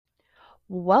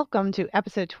Welcome to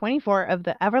episode 24 of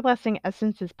the Everlasting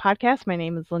Essences podcast. My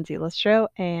name is Lindsay Listro,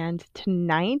 and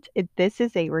tonight this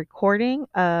is a recording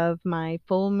of my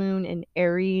full moon in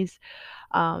Aries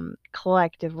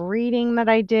collective reading that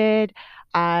I did.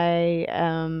 I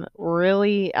am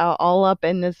really all up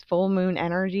in this full moon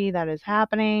energy that is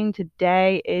happening.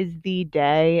 Today is the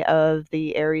day of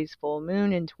the Aries full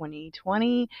moon in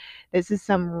 2020. This is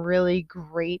some really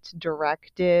great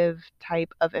directive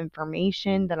type of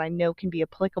information that I know can be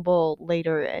applicable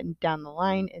later and down the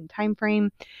line in time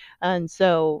frame. And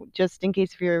so just in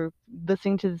case if you're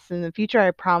listening to this in the future,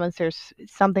 I promise there's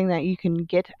something that you can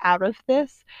get out of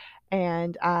this.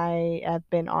 And I have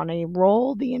been on a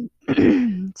roll the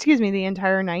the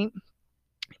entire night,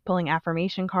 pulling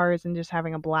affirmation cards and just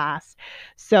having a blast.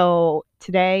 So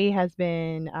today has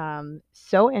been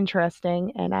so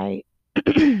interesting, and I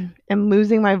am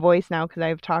losing my voice now because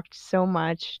I've talked so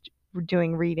much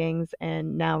doing readings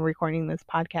and now recording this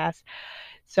podcast.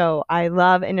 So I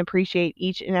love and appreciate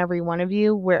each and every one of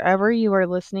you. Wherever you are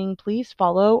listening, please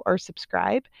follow or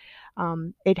subscribe.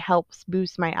 It helps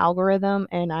boost my algorithm,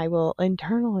 and I will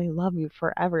internally love you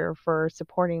forever for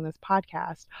supporting this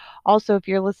podcast. Also, if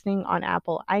you're listening on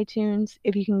Apple iTunes,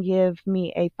 if you can give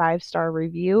me a 5-star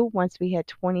review, once we hit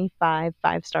 25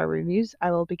 5-star reviews,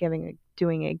 I will be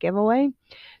doing a giveaway.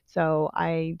 So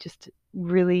I just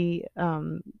really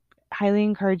highly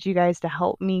encourage you guys to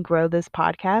help me grow this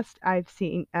podcast. I've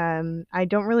seen, I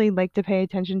don't really like to pay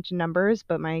attention to numbers,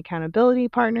 but my accountability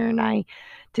partner and I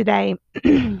today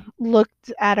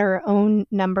looked at our own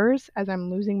numbers as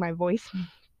I'm losing my voice.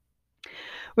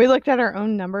 We looked at our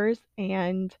own numbers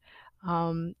and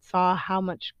saw how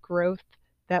much growth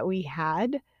that we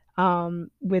had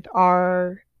with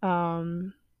our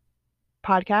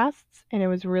podcasts, and it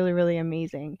was really, really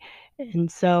amazing. And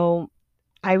so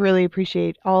I really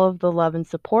appreciate all of the love and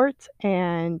support,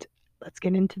 and let's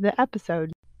get into the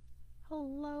episode.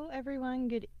 Hello, everyone.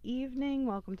 Good evening.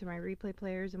 Welcome to my replay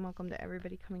players, and welcome to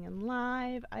everybody coming in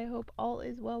live. I hope all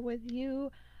is well with you.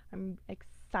 I'm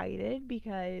excited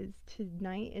because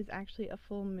tonight is actually a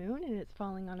full moon, and it's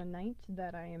falling on a night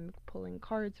that I am pulling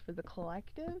cards for the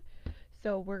collective.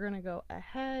 So we're going to go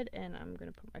ahead, and I'm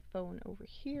going to put my phone over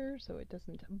here so it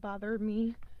doesn't bother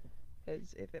me,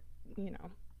 because if it,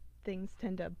 things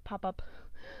tend to pop up,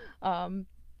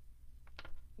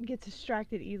 get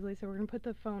distracted easily. So we're going to put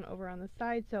the phone over on the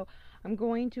side. So I'm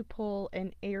going to pull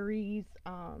an Aries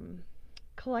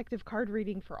collective card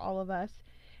reading for all of us,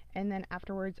 and then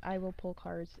afterwards I will pull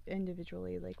cards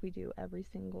individually like we do every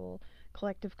single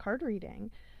collective card reading.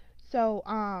 So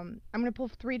I'm going to pull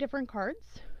 3 different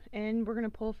cards, and we're going to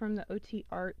pull from the OT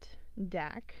Art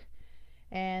deck.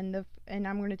 And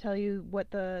I'm going to tell you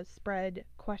what the spread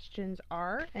questions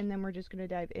are, and then we're just going to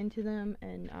dive into them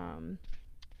and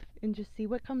just see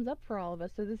what comes up for all of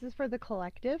us. So this is for the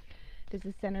collective. This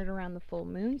is centered around the full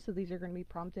moon. So these are going to be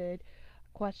prompted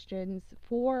questions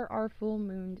for our full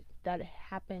moon that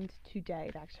happened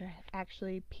today. It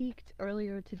actually peaked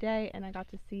earlier today, and I got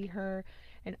to see her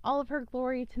in all of her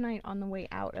glory tonight on the way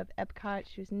out of Epcot.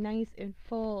 She was nice and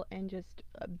full and just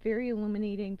very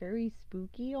illuminating, very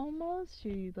spooky almost.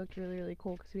 She looked really, really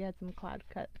cool because we had some cloud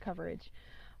coverage.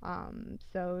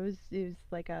 So it was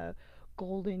like a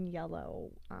golden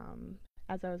yellow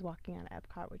as I was walking out of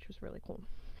Epcot, which was really cool.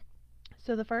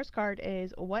 So the first card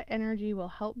is, what energy will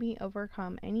help me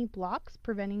overcome any blocks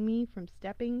preventing me from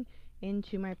stepping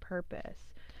into my purpose?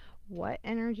 What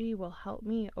energy will help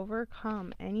me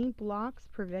overcome any blocks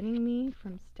preventing me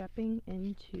from stepping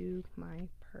into my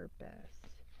purpose?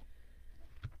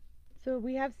 So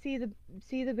we have see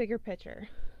the bigger picture.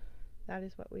 That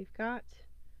is what we've got.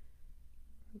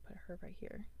 I'll put her right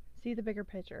here. See the bigger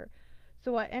picture.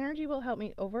 So what energy will help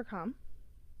me overcome?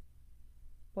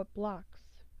 What blocks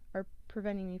are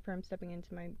preventing me from stepping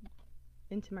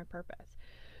into my purpose?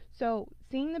 So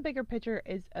seeing the bigger picture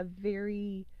is a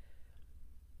very,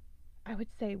 I would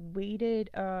say, weighted,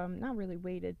 not really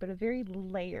weighted, but a very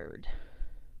layered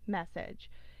message.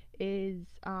 Is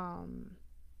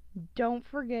don't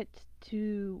forget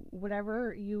to,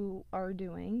 whatever you are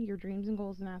doing, your dreams and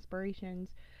goals and aspirations,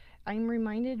 I'm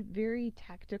reminded very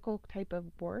tactical type of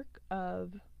work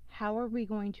of how are we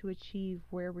going to achieve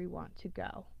where we want to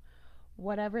go,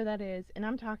 whatever that is. And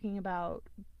I'm talking about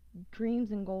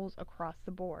dreams and goals across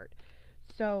the board.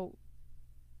 So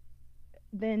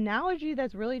the analogy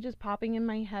that's really just popping in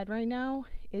my head right now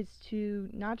is to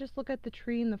not just look at the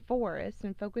tree in the forest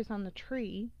and focus on the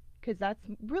tree, because that's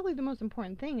really the most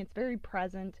important thing. It's very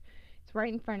present. It's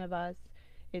right in front of us.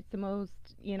 It's the most,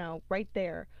 right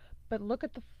there. But look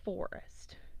at the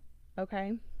forest,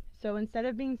 okay? So instead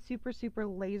of being super, super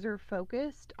laser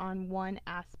focused on one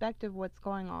aspect of what's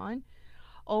going on,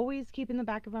 always keep in the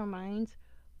back of our minds,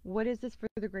 what is this for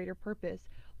the greater purpose?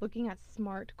 Looking at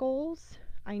SMART goals.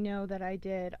 I know that I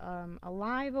did a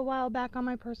live a while back on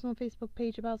my personal Facebook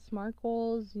page about SMART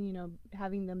goals,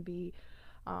 having them be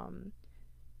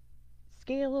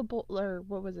scalable, or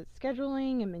what was it,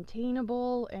 scheduling and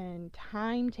maintainable and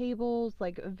timetables,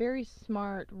 like a very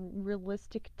smart,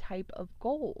 realistic type of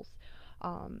goals.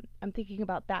 I'm thinking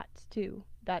about that too.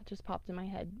 That just popped in my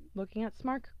head. Looking at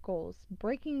SMART goals,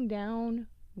 breaking down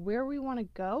where we want to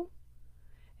go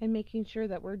and making sure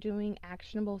that we're doing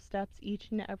actionable steps each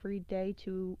and every day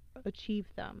to achieve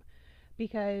them.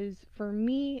 Because for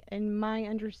me and my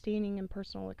understanding and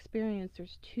personal experience,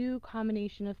 there's two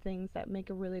combination of things that make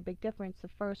a really big difference. The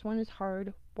first one is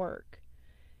hard work,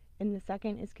 and the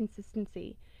second is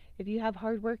consistency. If you have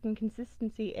hard work and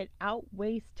consistency, it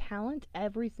outweighs talent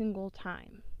every single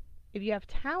time. If you have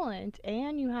talent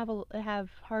and you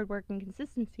have hard work and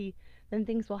consistency, then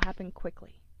things will happen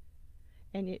quickly,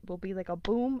 and it will be like a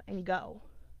boom and go.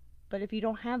 But if you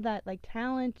don't have that, like,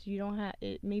 talent, you don't have,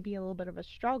 it may be a little bit of a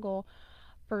struggle.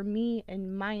 For me,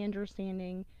 and my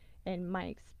understanding and my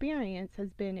experience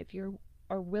has been, if you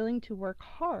are willing to work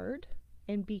hard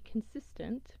and be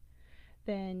consistent,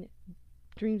 then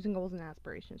dreams and goals and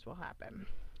aspirations will happen.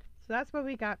 So that's what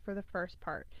we got for the first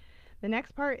part. The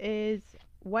next part is,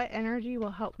 what energy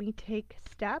will help me take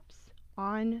steps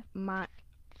on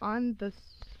the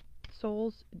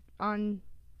soul's on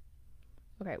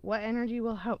okay, what energy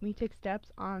will help me take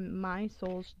steps on my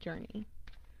soul's journey?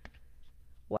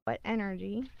 What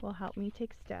energy will help me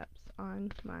take steps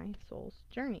on my soul's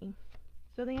journey?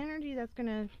 So the energy that's going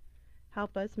to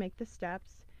help us make the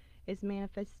steps is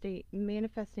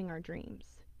manifesting our dreams.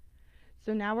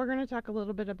 So now we're going to talk a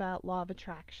little bit about law of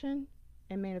attraction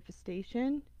and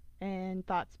manifestation, and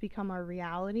thoughts become our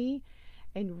reality,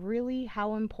 and really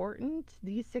how important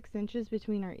these 6 inches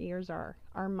between our ears are.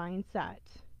 Our mindset,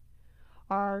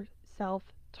 our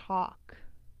self-talk,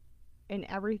 and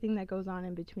everything that goes on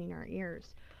in between our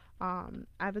ears. I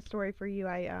have a story for you.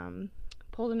 I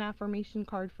pulled an affirmation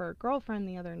card for a girlfriend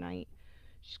the other night.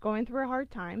 She's going through a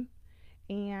hard time,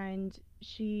 and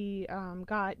she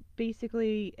got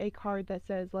basically a card that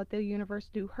says, let the universe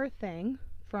do her thing,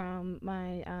 from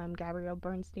my Gabrielle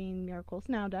Bernstein Miracles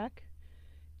Now deck.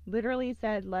 Literally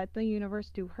said, let the universe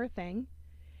do her thing.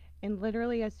 And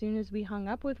literally as soon as we hung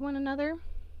up with one another,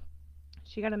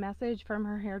 she got a message from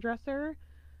her hairdresser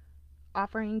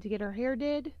offering to get her hair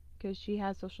did, because she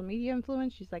has social media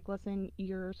influence. She's like, listen,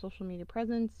 your social media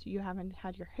presence, you haven't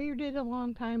had your hair did in a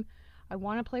long time. I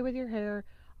want to play with your hair.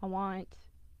 I want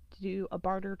to do a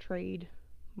barter trade,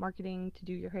 marketing to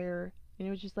do your hair. And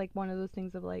it was just like one of those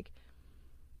things of like,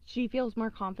 she feels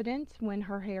more confident when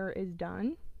her hair is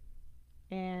done,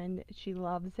 and she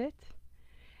loves it,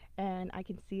 and I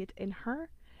can see it in her.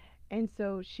 And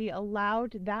so she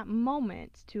allowed that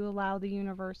moment to allow the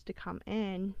universe to come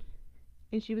in,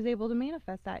 and she was able to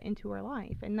manifest that into her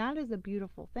life. And that is a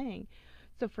beautiful thing.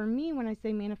 So for me, when I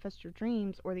say manifest your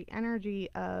dreams, or the energy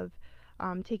of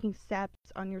taking steps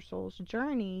on your soul's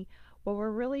journey, what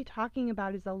we're really talking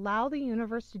about is allow the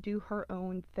universe to do her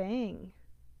own thing.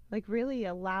 Like, really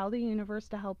allow the universe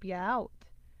to help you out,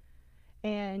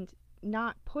 and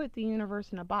not put the universe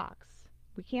in a box.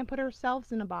 We can't put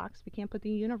ourselves in a box. We can't put the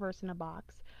universe in a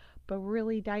box, but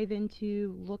really dive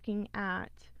into looking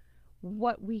at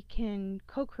what we can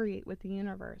co-create with the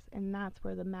universe. And that's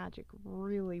where the magic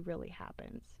really, really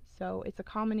happens. So it's a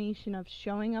combination of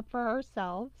showing up for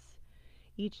ourselves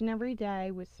each and every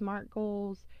day with SMART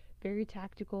goals, very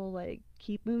tactical, like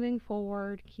keep moving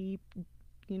forward, keep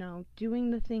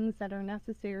doing the things that are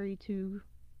necessary to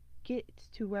get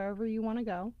to wherever you want to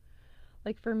go.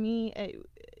 Like for me,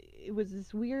 it was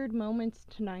this weird moment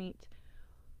tonight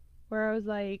where I was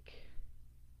like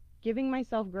giving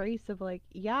myself grace of like,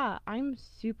 yeah, I'm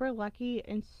super lucky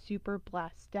and super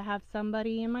blessed to have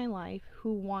somebody in my life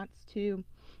who wants to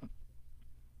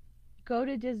go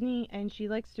to Disney, and she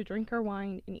likes to drink her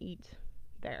wine and eat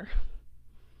there.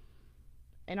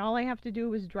 And all I have to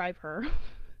do is drive her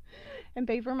and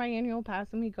pay for my annual pass,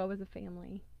 and we go as a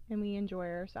family and we enjoy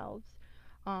ourselves.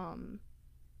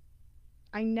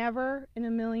 I never in a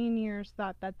million years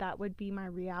thought that that would be my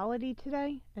reality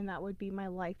today, and that would be my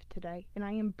life today, and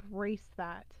I embrace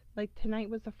that. Like, tonight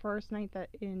was the first night that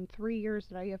in 3 years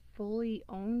that I have fully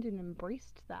owned and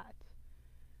embraced that,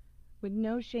 with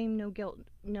no shame, no guilt,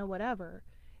 no whatever.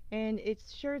 And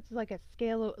it's like a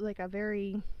scale, like a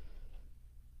very,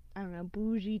 I don't know,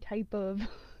 bougie type of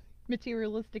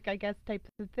materialistic, I guess, type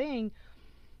of thing.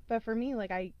 But for me,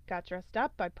 like, I got dressed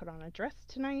up. I put on a dress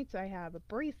tonight. I have a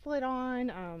bracelet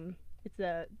on. It's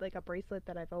a bracelet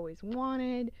that I've always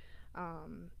wanted.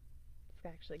 Um, it's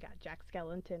actually got Jack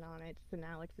Skellington on it. It's an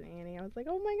Alex and Annie. I was like,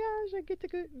 oh my gosh, I get to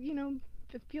go,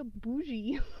 to feel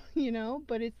bougie,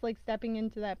 But it's like stepping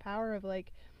into that power of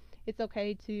like, it's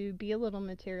okay to be a little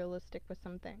materialistic with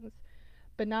some things,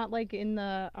 but not like in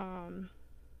the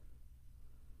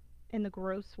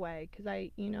gross way. Because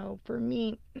for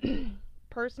me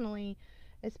personally,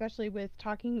 especially with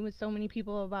talking with so many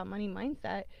people about money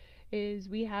mindset, is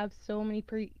we have so many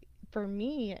for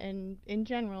me, and in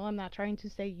general, I'm not trying to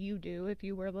say you do. If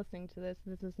you were listening to this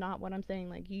is not what I'm saying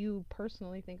like you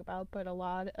personally think about, but a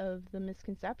lot of the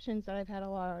misconceptions that I've had a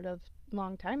lot of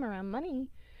long time around money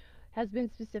has been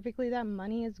specifically that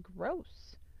money is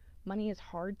gross. Money is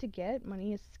hard to get,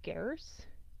 money is scarce,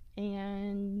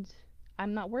 and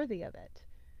I'm not worthy of it.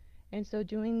 And so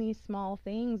doing these small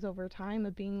things over time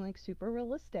of being like super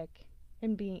realistic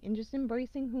and just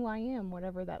embracing who I am,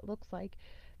 whatever that looks like,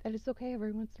 that it's okay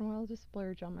every once in a while to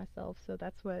splurge on myself. So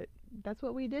that's what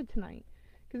we did tonight.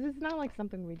 Because it's not like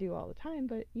something we do all the time,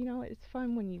 but it's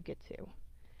fun when you get to.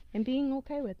 And being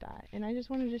okay with that. And I just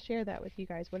wanted to share that with you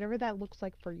guys, whatever that looks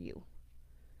like for you.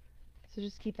 So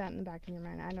just keep that in the back of your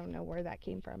mind. I don't know where that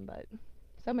came from, but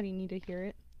somebody need to hear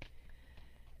it.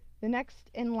 The next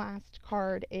and last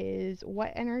card is,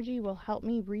 what energy will help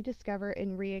me rediscover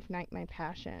and reignite my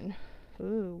passion?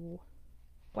 Ooh.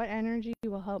 What energy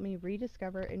will help me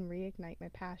rediscover and reignite my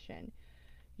passion?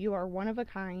 You are one of a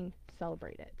kind,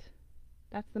 celebrate it.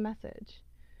 That's the message.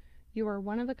 You are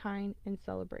one of a kind and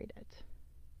celebrate it.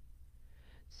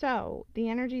 So, the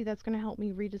energy that's going to help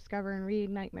me rediscover and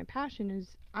reignite my passion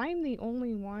is, I'm the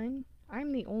only Lindsay.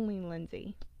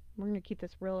 We're going to keep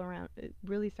this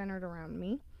really centered around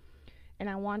me. And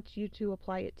I want you to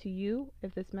apply it to you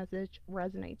if this message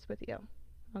resonates with you.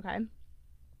 Okay?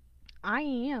 I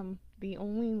am the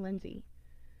only Lindsay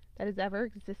that has ever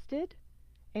existed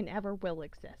and ever will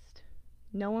exist.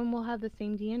 No one will have the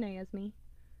same DNA as me.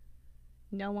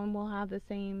 No one will have the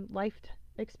same life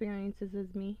experiences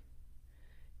as me.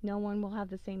 No one will have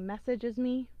the same message as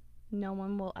me. No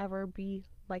one will ever be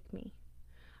like me.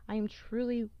 I am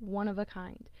truly one of a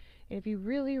kind. And if you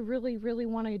really, really, really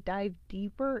want to dive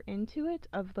deeper into it,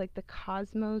 of like the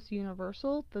cosmos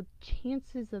universal, the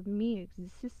chances of me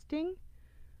existing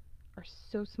are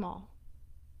so small.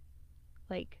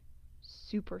 Like,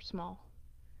 super small.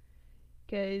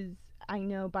 Because I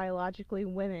know biologically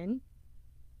women,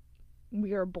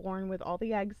 we are born with all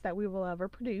the eggs that we will ever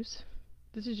produce.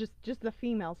 This is just the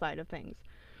female side of things.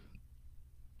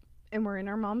 And we're in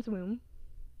our mom's womb.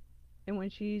 And when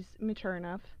she's mature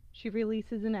enough, she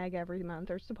releases an egg every month,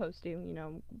 or supposed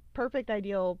to, perfect,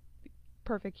 ideal,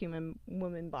 perfect human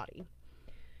woman body.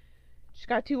 She's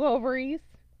got 2 ovaries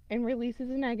and releases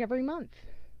an egg every month.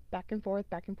 Back and forth,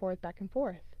 back and forth, back and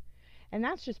forth. And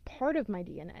that's just part of my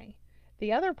DNA.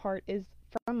 The other part is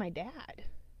from my dad.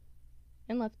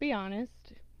 And let's be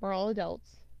honest, we're all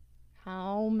adults.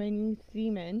 How many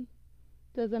semen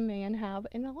does a man have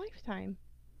in a lifetime?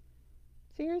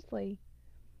 Seriously.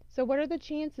 So what are the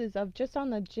chances of, just on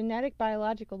the genetic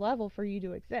biological level, for you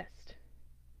to exist?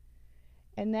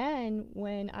 And then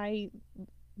when I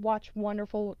watch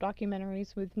wonderful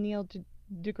documentaries with Neil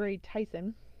deGrasse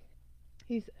Tyson,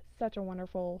 he's such a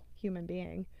wonderful human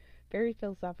being. Very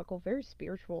philosophical, very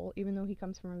spiritual, even though he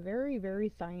comes from a very, very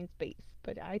science-based,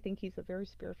 but I think he's a very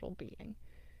spiritual being.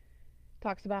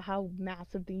 Talks about how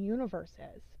massive the universe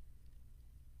is.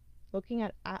 Looking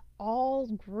at all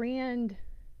grand,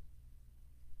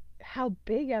 how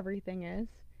big everything is,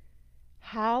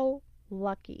 how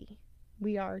lucky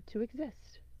we are to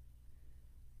exist.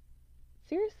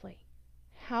 Seriously,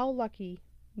 how lucky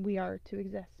we are to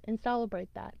exist, and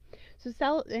celebrate that.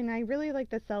 And I really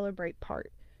like the celebrate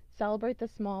part. Celebrate the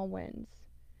small wins.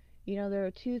 There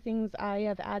are 2 things I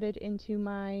have added into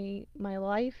my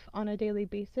life on a daily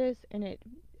basis, and it,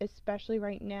 especially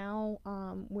right now,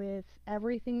 with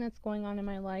everything that's going on in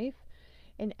my life,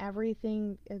 and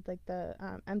everything is like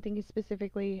I'm thinking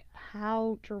specifically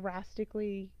how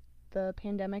drastically the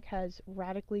pandemic has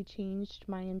radically changed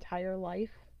my entire life,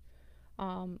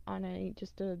 on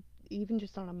even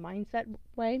just on a mindset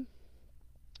way.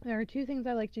 There are 2 things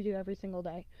I like to do every single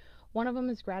day. One of them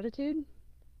is gratitude.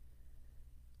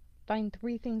 Find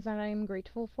 3 things that I am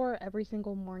grateful for every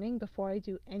single morning before I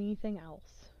do anything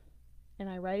else. And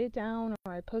I write it down,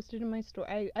 or I post it in my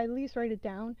story. I at least write it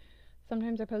down.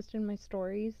 Sometimes I post it in my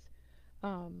stories.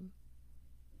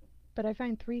 But I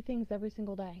find 3 things every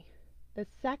single day. The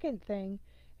second thing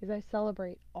is I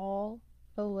celebrate all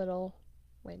the little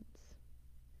wins.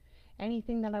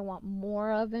 Anything that I want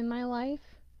more of in my life,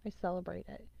 I celebrate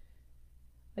it.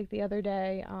 Like the other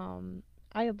day,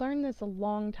 I had learned this a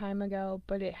long time ago,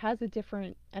 but it has a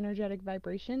different energetic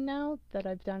vibration now that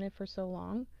I've done it for so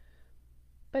long.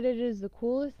 But it is the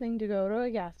coolest thing to go to a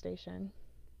gas station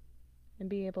and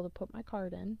be able to put my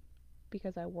card in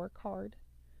because I work hard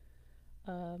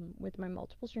with my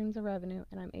multiple streams of revenue,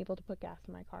 and I'm able to put gas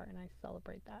in my car, and I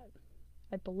celebrate that.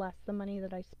 I bless the money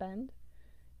that I spend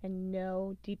and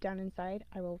know deep down inside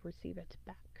I will receive it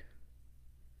back.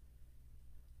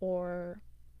 Or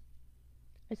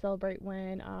I celebrate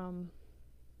when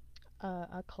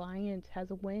a client has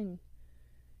a win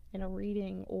in a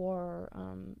reading, or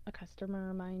a customer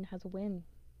of mine has a win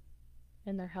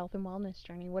in their health and wellness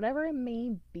journey. Whatever it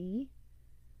may be,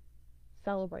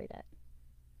 celebrate it.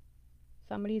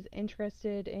 Somebody's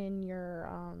interested in your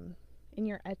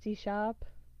Etsy shop,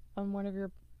 on one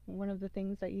of the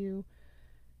things that you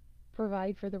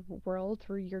provide for the world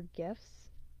through your gifts,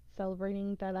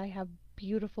 celebrating that I have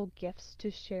beautiful gifts to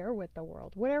share with the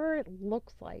world. Whatever it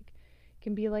looks like, it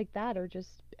can be like that, or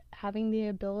just having the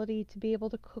ability to be able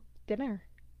to cook dinner,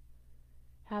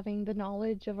 having the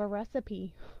knowledge of a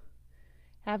recipe,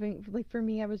 having, like, for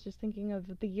me, I was just thinking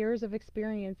of the years of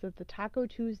experience of the Taco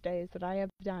Tuesdays that I have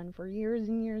done for years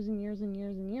and years and years and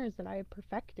years and years, that I have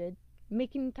perfected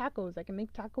making tacos. I can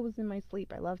make tacos in my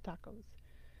sleep. I love tacos,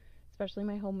 especially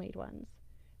my homemade ones,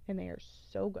 and they are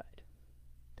so good.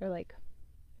 They're like,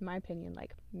 in my opinion,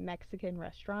 like Mexican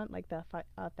restaurant, like the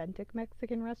authentic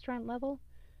Mexican restaurant level.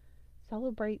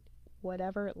 Celebrate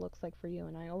whatever it looks like for you,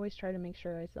 and I always try to make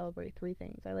sure I celebrate three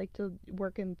things. I like to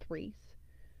work in threes.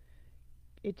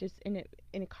 It just, and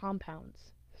it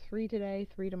compounds. 3 today,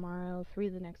 3 tomorrow, 3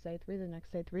 the next day, 3 the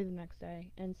next day, 3 the next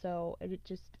day, and so it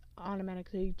just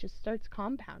automatically just starts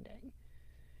compounding.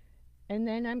 And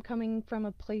then I'm coming from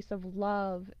a place of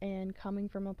love and coming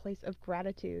from a place of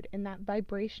gratitude, and that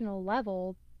vibrational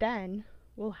level then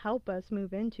will help us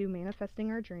move into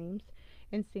manifesting our dreams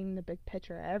and seeing the big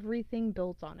picture. Everything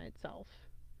builds on itself.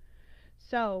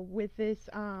 So with this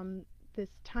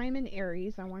time in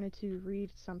Aries, I wanted to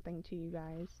read something to you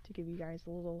guys, to give you guys a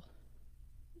little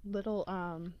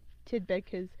tidbit,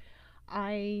 because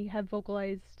I have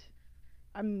vocalized,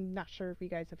 I'm not sure if you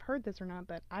guys have heard this or not,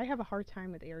 but I have a hard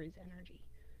time with Aries energy.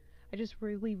 I just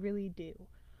really, really do.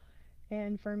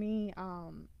 And for me,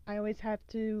 I always have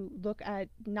to look at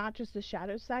not just the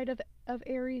shadow side of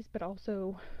Aries, but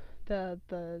also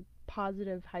the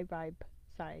positive high vibe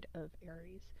side of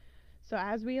Aries. So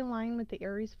as we align with the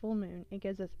Aries full moon, it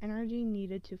gives us energy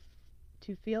needed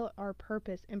to feel our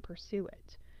purpose and pursue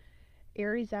it.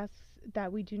 Aries asks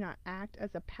that we do not act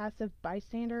as a passive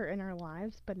bystander in our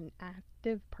lives, but an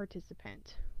active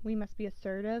participant. We must be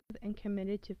assertive and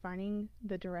committed to finding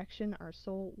the direction our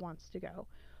soul wants to go.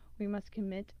 We must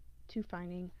commit to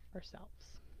finding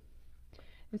ourselves.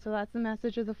 And so that's the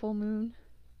message of the full moon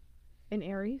in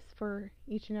Aries for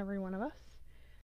each and every one of us.